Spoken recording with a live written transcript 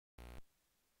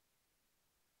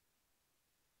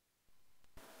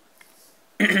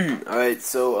Alright,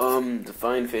 so,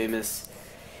 Define Famous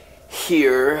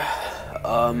here,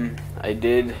 I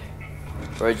did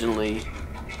originally,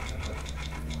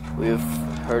 we've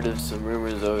heard of some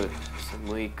rumors of some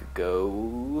week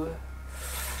ago.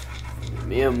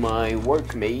 Me and my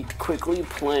workmate quickly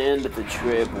planned the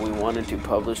trip. We wanted to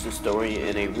publish the story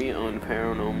in a re-owned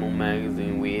paranormal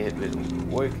magazine we had been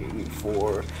working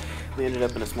for. We ended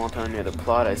up in a small town near the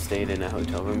plot. I stayed in a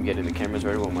hotel room getting the cameras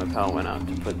ready while my pal went out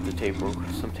to put the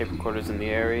some tape recorders in the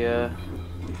area.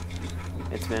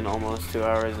 It's been almost 2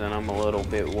 hours and I'm a little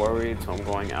bit worried, so I'm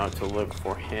going out to look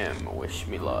for him. Wish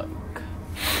me luck.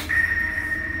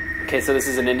 Okay, so this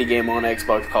is an indie game on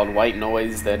Xbox called White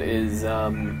Noise that is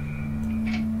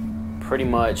pretty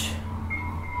much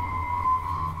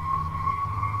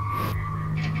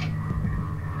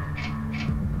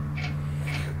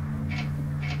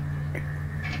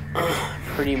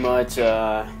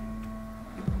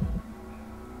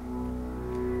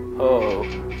oh,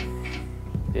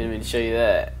 didn't mean to show you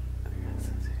that.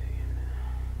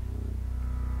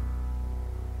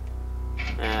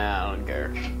 I don't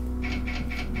care.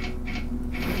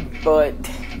 But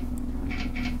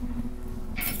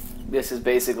this is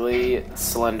basically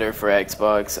Slender for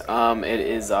Xbox. It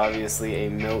is obviously a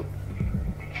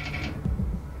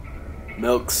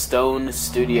Milkstone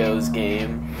Studios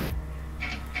game.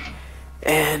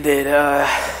 And it I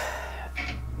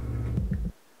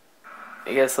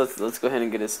guess let's go ahead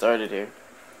and get it started here.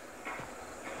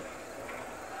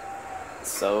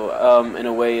 So, in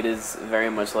a way, it is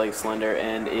very much like Slender,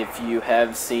 and if you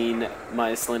have seen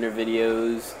my Slender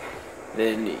videos,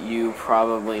 then you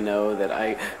probably know that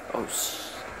I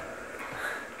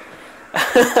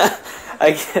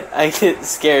get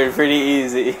scared pretty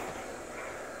easy.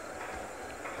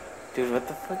 Dude, what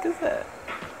the fuck is that?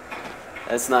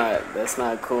 That's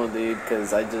not cool, dude,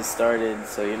 because I just started,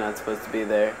 so you're not supposed to be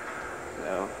there.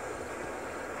 No.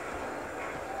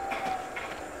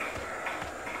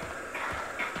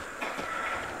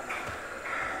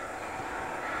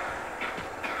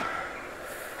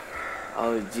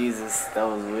 Oh, Jesus, that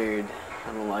was weird. I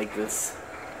don't like this.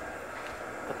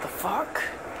 What the fuck?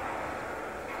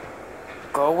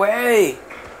 Go away!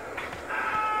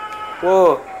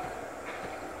 Whoa.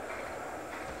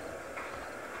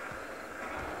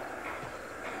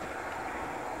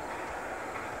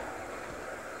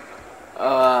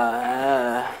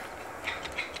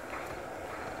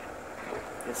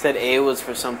 It said A was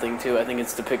for something too. I think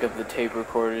it's to pick up the tape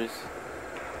recorders.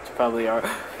 It's probably our.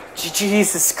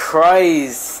 Jesus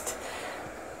Christ!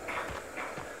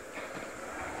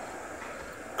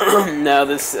 Now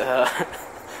this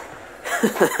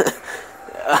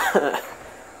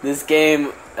this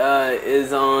game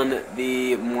is on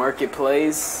the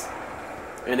marketplace,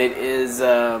 and it is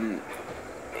 80.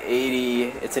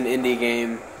 It's an indie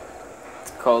game.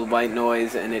 It's called White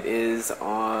Noise, and it is 80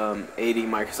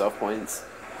 Microsoft points.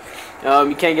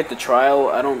 You can't get the trial.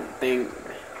 I don't think.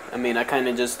 I mean, I kind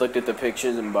of just looked at the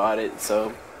pictures and bought it,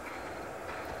 so.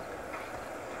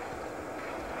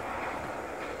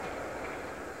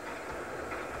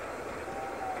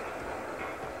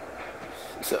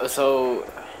 So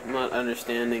I'm not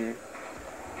understanding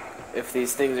if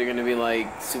these things are gonna be like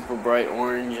super bright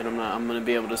orange, and I'm gonna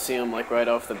be able to see them like right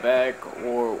off the back,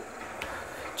 or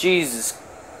Jesus,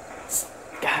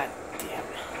 God damn.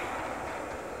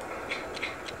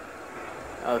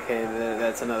 Okay,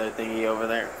 that's another thingy over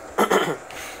there.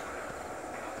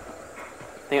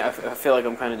 I feel like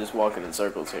I'm kind of just walking in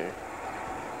circles here.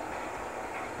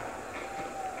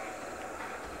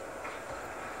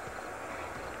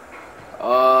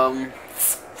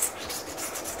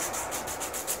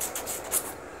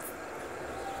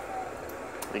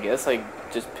 I guess I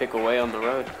just pick away on the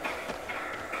road.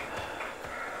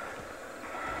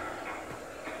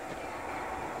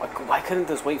 Why couldn't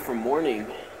this wait for morning?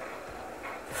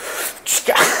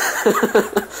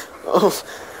 Oh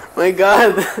my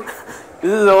God,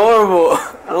 this is horrible.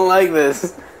 I don't like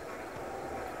this.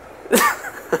 Get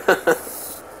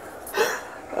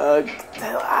the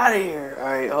hell out of here.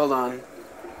 Alright, hold on.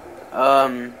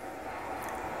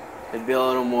 It'd be a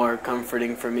little more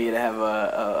comforting for me to have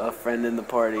a friend in the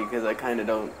party, because I kind of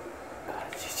don't.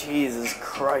 Jesus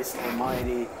Christ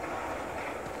almighty.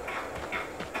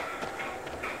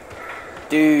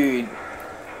 Dude,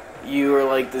 you are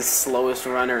like the slowest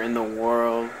runner in the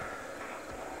world.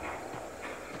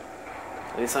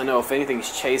 At least I know if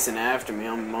anything's chasing after me,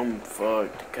 I'm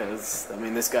fucked, because, I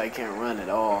mean, this guy can't run at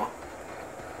all.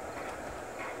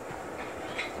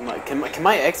 I'm like, can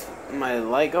my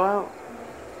light go out?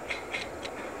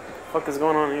 What the fuck is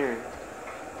going on here?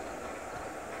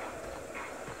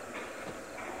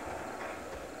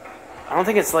 I don't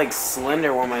think it's like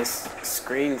Slender where my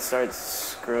screen starts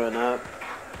screwing up.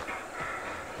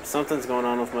 Something's going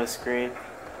on with my screen.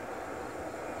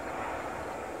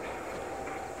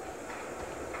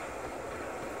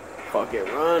 Fuck it,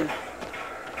 run.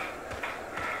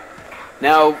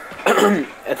 Now,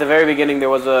 at the very beginning, there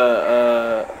was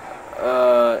a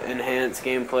enhanced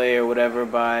gameplay or whatever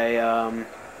by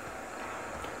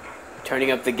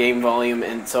turning up the game volume,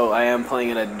 and so I am playing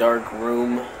in a dark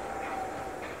room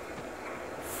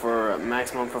for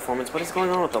maximum performance. What is going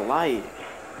on with the light?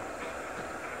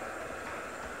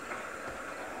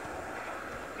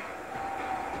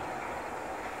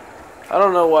 I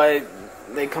don't know why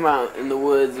they come out in the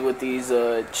woods with these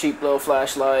cheap little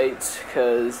flashlights,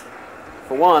 because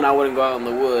for one, I wouldn't go out in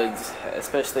the woods,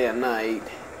 especially at night.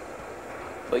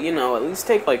 But you know, at least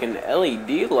take like an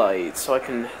LED light so I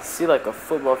can see like a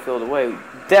football field away.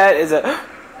 That is a...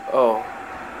 Oh.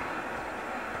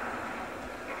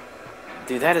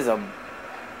 Dude, that is a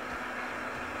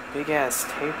big ass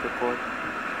tape recorder.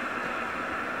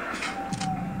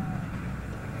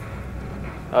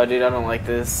 Oh dude, I don't like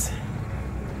this.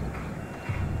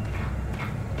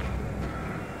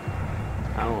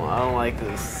 I don't like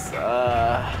this.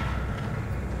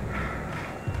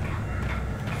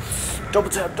 Double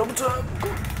tap, double tap.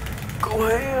 Go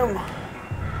ham.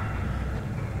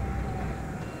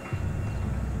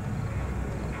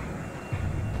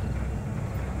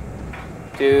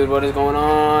 Dude, what is going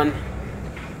on?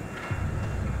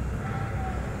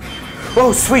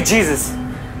 Oh, sweet Jesus.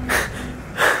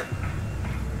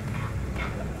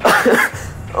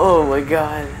 Oh my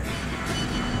God.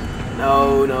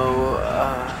 No, no.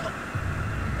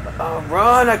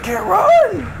 Run! I can't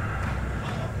run!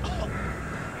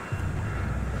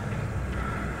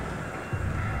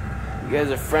 You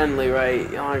guys are friendly, right?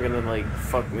 Y'all aren't gonna, like,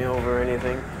 fuck me over or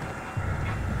anything.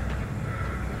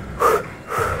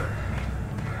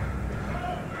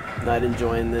 Not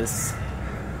enjoying this.